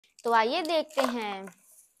तो आइए देखते हैं।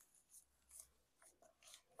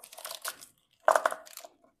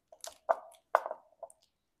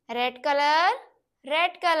 Red colour,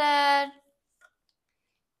 red colour.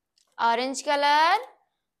 Orange colour,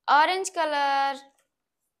 orange colour.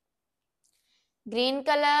 Green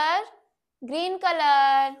colour, green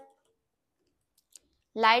colour.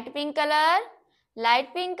 Light pink colour,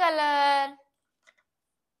 light pink colour.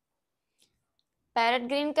 Parrot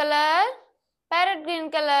green colour, parrot green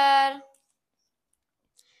colour.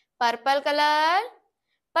 Purple colour,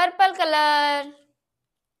 purple colour.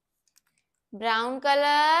 Brown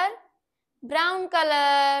colour, brown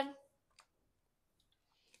colour.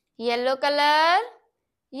 Yellow colour,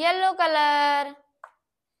 yellow colour.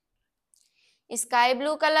 Sky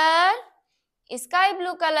blue colour, sky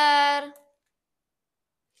blue colour.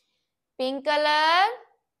 Pink colour,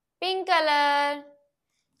 pink colour.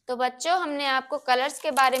 तो बच्चों, हमने आपको colours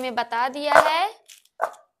के बारे में बता दिया है।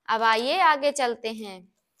 अब आइए आगे चलते हैं।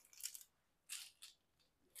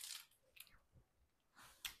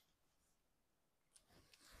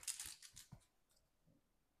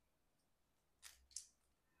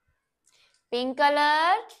 Pink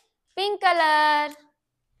colour, pink colour.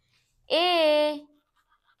 A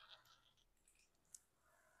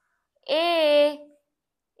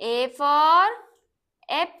for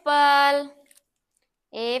apple,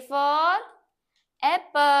 A for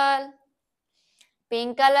apple.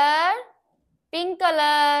 Pink color, pink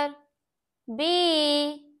color.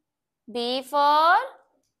 B for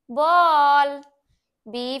ball,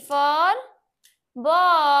 B for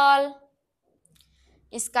ball.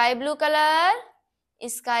 Sky blue color,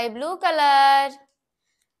 sky blue color.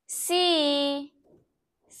 C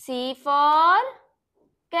for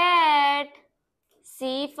cat,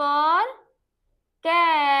 C for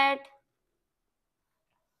cat.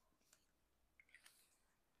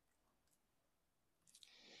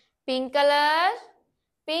 Pink color,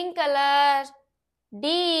 pink color. D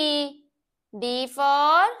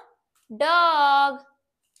for dog,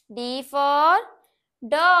 D for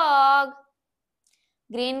dog.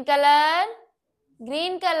 Green color,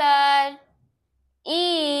 green color.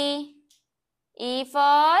 E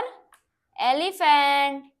for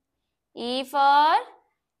elephant, E for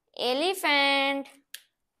elephant.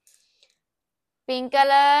 Pink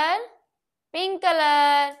color, pink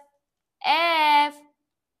color.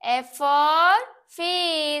 F for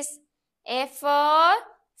fish, F for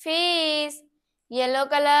fish. Yellow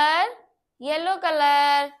color, yellow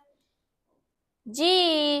color.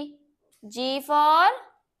 G for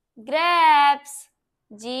grapes,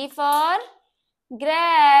 G for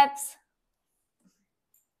grapes.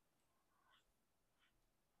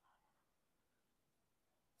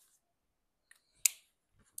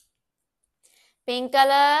 Pink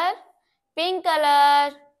color, pink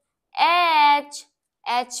color.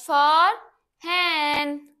 H for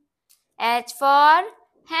hen, H for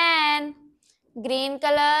hen. Green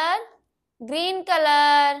color, green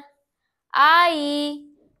color.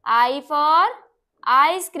 I for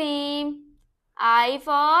ice cream, I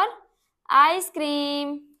for ice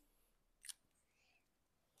cream.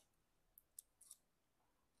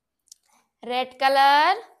 Red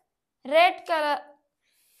color, red color.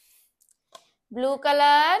 Blue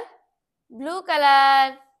color, blue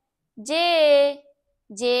color.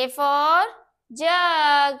 J for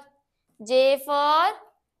jug, J for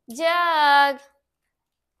jug.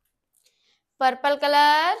 Purple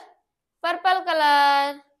color, purple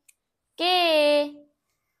color.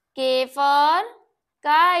 K for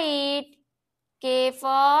kite, K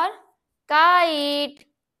for kite.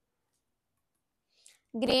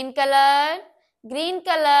 Green color, green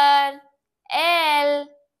color.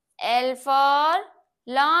 L for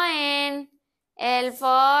lion, L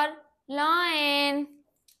for lion.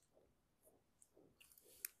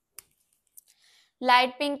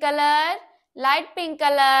 Light pink color, light pink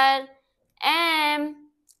color. M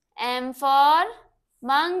for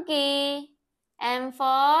monkey, M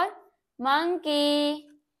for monkey.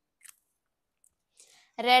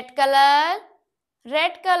 Red color,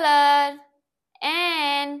 red color.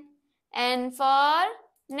 N for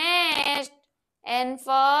nest, N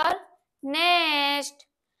for nest.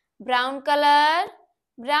 Brown color,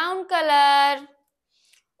 brown color.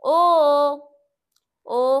 O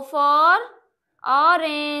for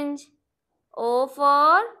orange, O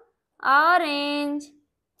for orange.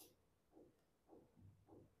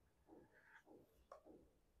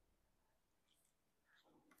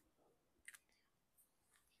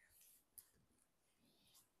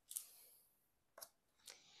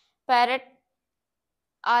 Parrot,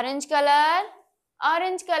 orange color,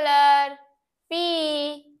 orange color.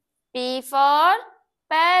 P for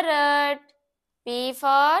parrot, P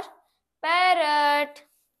for parrot.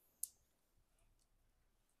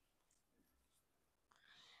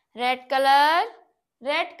 Red color,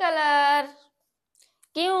 red color.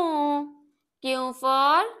 Q. Q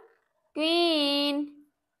for queen.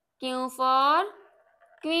 Q for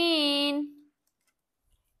queen.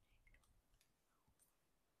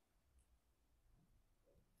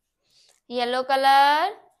 Yellow color,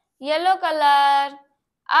 yellow color.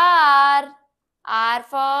 R. R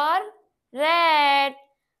for red.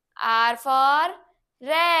 R for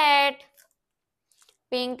red.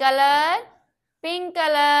 Pink color, pink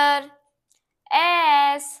color.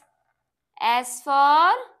 S. S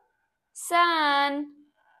for sun.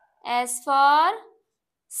 S for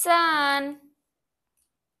sun.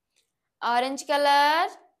 Orange color,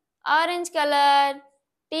 orange color.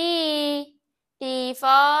 T. T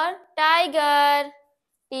for tiger.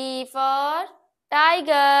 T for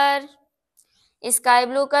tiger. Sky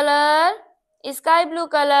blue color, sky blue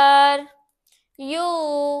color.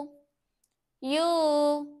 U.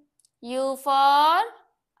 U. U for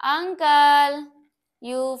uncle.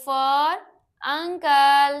 U for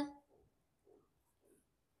uncle.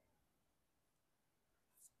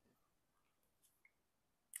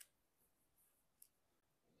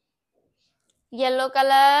 Yellow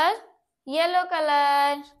color, yellow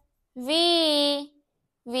color. V.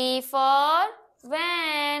 V for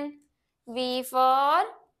van. V for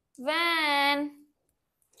van.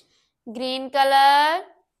 Green color,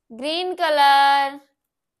 green color.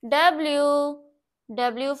 W.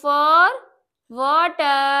 W for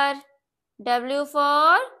water. W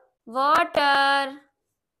for water.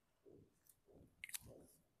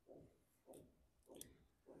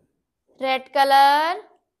 Red color,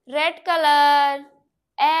 red color.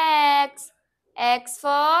 X. X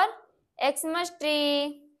for Xmas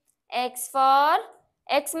tree. X for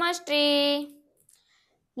Xmas tree.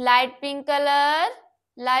 Light pink color,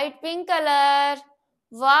 light pink color.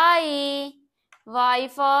 Y. Y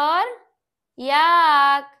for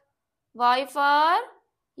yak. Y for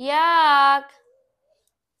yak.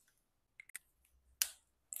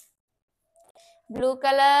 Blue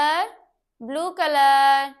color, blue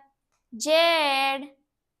color. Z.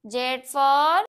 Z for